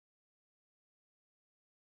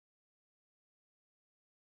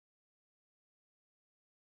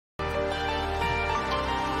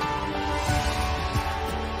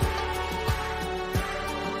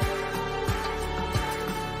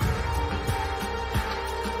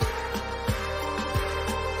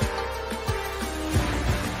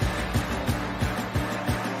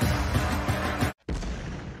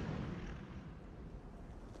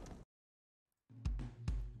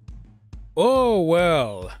Oh,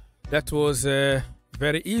 well, that was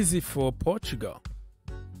very easy for Portugal.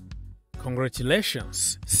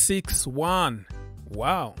 Congratulations. 6-1.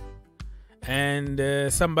 Wow.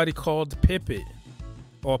 And somebody called Pepe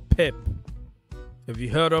or Pep. Have you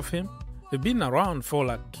heard of him? They've been around for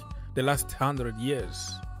like the last 100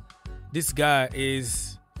 years. This guy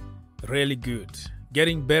is really good.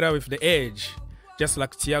 Getting better with the age. Just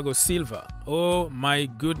like Thiago Silva. Oh my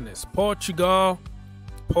goodness. Portugal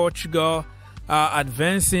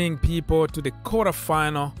advancing people to the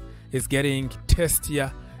quarterfinal. Is getting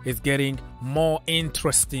tastier. It's getting more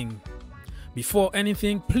interesting. Before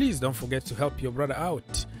anything, please don't forget to help your brother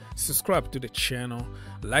out. Subscribe to the channel,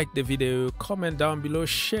 like the video, comment down below,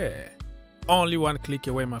 share. Only one click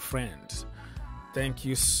away, my friends. Thank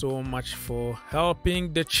you so much for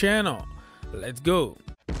helping the channel. Let's go.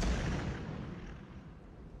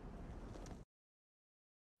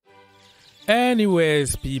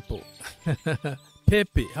 Anyways, people.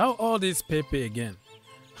 Pepe. How old is Pepe again?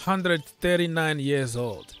 139 years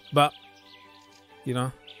old. But, you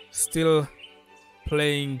know, still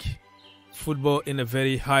playing football in a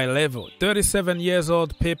very high level. 37 years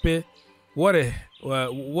old Pepe. What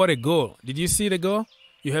a goal. Did you see the goal?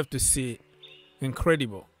 You have to see it.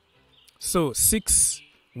 Incredible. So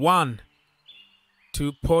 6-1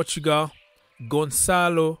 to Portugal.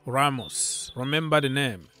 Goncalo Ramos. Remember the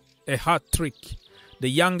name. A hat-trick. The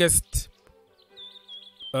youngest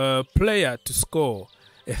player to score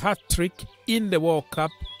a hat-trick in the World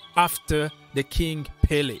Cup after the King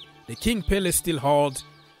Pele. The King Pele still holds,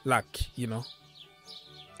 like, you know,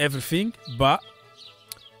 everything, but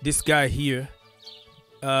this guy here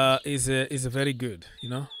is a very good, you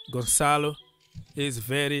know. Goncalo is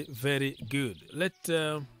very, very good.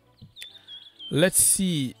 Let's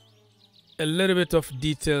see a little bit of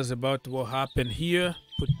details about what happened here.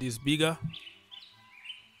 Put this bigger.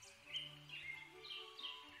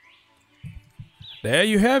 There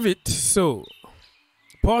you have it. So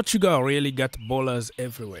Portugal really got ballers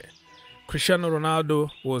everywhere. Cristiano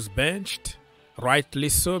Ronaldo was benched, rightly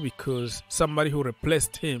so, because somebody who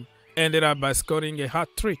replaced him ended up by scoring a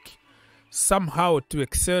hat-trick. Somehow, to a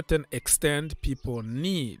certain extent, people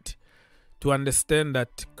need to understand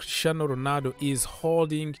that Cristiano Ronaldo is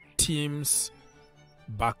holding teams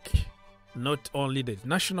back. Not only the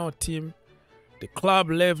national team, the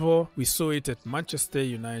club level. We saw it at Manchester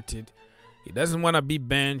United. He doesn't want to be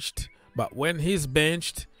benched, but when he's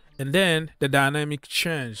benched, and then the dynamic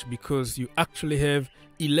change because you actually have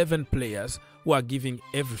 11 players who are giving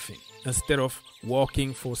everything instead of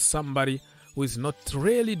working for somebody who is not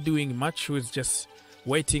really doing much, who is just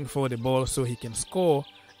waiting for the ball so he can score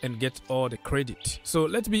and get all the credit. So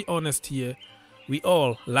let's be honest here. We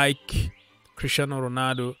all like Cristiano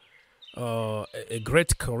Ronaldo, a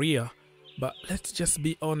great career, but let's just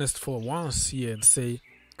be honest for once here and say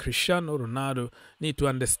Cristiano Ronaldo need to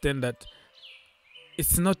understand that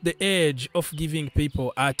it's not the age of giving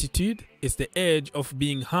people attitude. It's the age of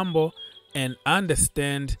being humble and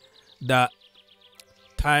understand that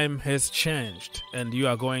time has changed and you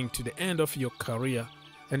are going to the end of your career.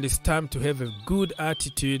 And it's time to have a good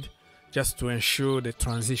attitude just to ensure the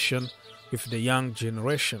transition with the young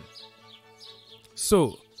generation.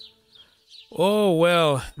 So, oh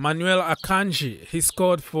well, Manuel Akanji, he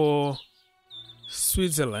scored for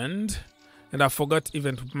Switzerland. And I forgot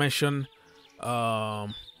even to mention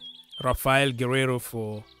Rafael Guerreiro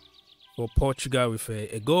for Portugal with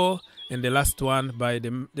a goal, and the last one by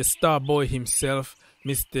the star boy himself,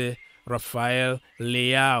 Mr. Rafael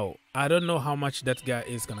Leao. I don't know how much that guy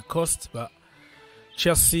is gonna cost, but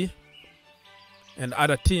Chelsea and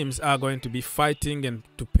other teams are going to be fighting and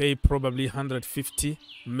to pay probably 150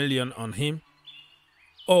 million on him,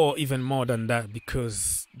 or even more than that,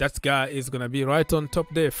 because that guy is going to be right on top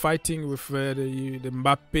there fighting with the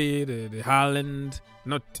Mbappe, the Haaland.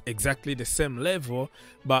 Not exactly the same level,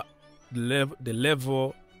 but the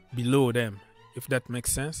level below them, if that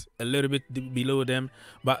makes sense. A little bit below them,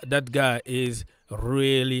 but that guy is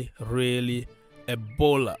really, really a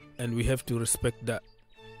baller, and we have to respect that.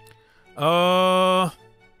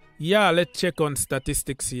 Yeah, let's check on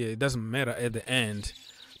statistics here. It doesn't matter at the end.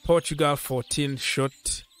 Portugal 14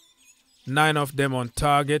 shots, 9 of them on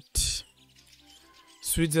target.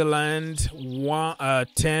 Switzerland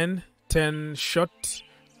 10 shots,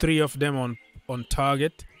 3 of them on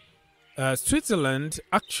target. Switzerland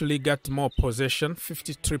actually got more possession,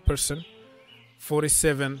 53%,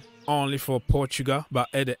 47 only for Portugal, but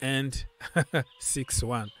at the end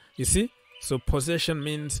 6-1. You see? So possession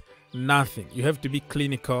means nothing. You have to be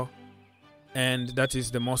clinical, and that is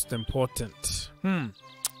the most important.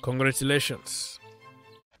 Congratulations.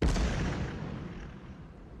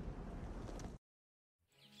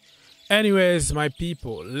 Anyways, my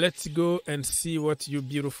people, let's go and see what you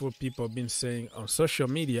beautiful people have been saying on social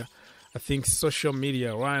media. I think social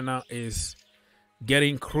media right now is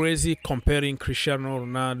getting crazy, comparing Cristiano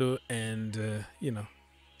Ronaldo and,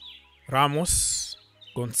 Ramos,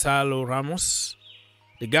 Goncalo Ramos.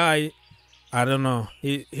 The guy, I don't know,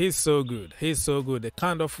 he's so good. He's so good. The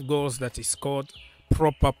kind of goals that he scored,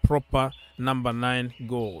 proper number 9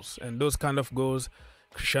 goals. And those kind of goals,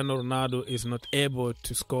 Cristiano Ronaldo is not able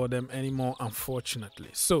to score them anymore, unfortunately.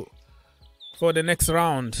 So, for the next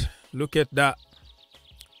round, look at that.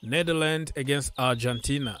 Netherlands against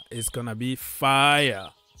Argentina is going to be fire.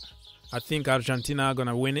 I think Argentina are going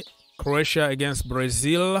to win it. Croatia against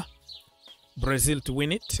Brazil. Brazil to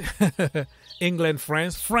win it. England,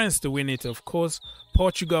 France to win it, of course.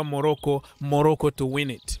 Portugal, Morocco to win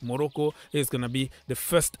it. Morocco is going to be the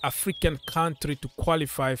first African country to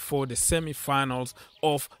qualify for the semi-finals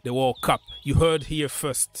of the World Cup. You heard here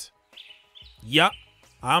first. Yeah,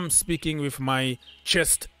 I'm speaking with my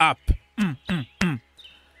chest up.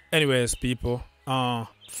 Anyways, people,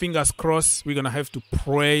 fingers crossed, we're going to have to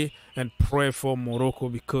pray for Morocco,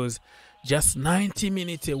 because just 90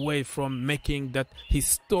 minutes away from making that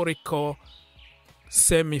historical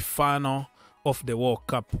semi-final of the World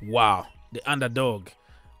Cup. Wow, the underdog.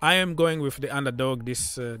 I am going with the underdog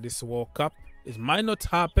this World Cup. It might not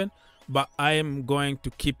happen, but I am going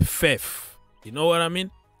to keep faith. You know what I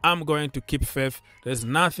mean? I'm going to keep faith. There's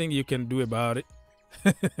nothing you can do about it.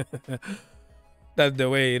 That's the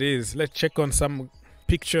way it is. Let's check on some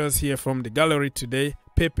pictures here from the gallery today.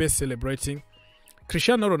 Pepe celebrating.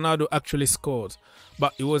 Cristiano Ronaldo actually scored,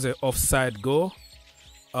 but it was an offside goal.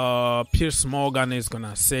 Piers Morgan is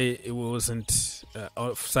gonna say it wasn't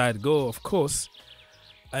offside goal, of course,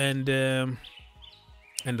 and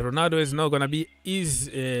Ronaldo is not gonna be is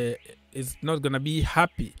not gonna be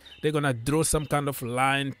happy. They're gonna draw some kind of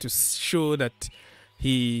line to show that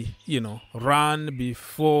he ran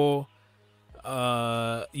before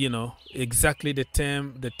exactly the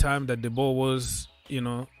time that the ball was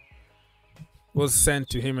was sent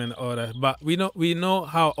to him and all that. But we know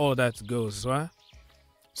how all that goes, right?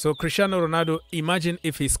 So Cristiano Ronaldo, imagine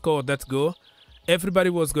if he scored that goal, everybody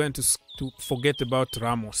was going to forget about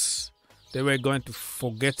Ramos. They were going to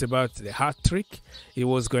forget about the hat trick. It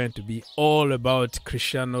was going to be all about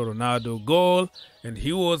Cristiano Ronaldo goal, and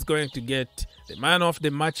he was going to get the man of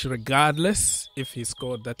the match regardless if he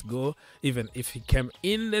scored that goal, even if he came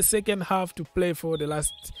in the second half to play for the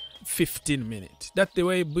last 15 minutes. That's the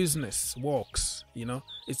way business works,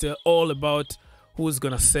 It's all about who's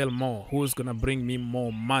going to sell more, who's going to bring me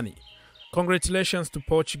more money. Congratulations to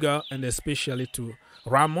Portugal, and especially to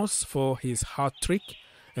Ramos for his hat trick.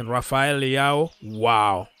 And Rafael Leao,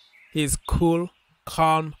 wow. He's cool,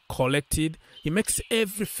 calm, collected. He makes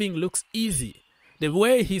everything looks easy. The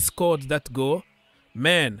way he scored that goal,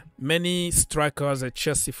 man, many strikers at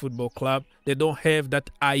Chelsea Football Club, they don't have that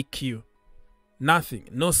IQ. Nothing,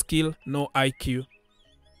 no skill, no IQ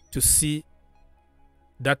to see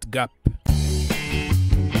that gap.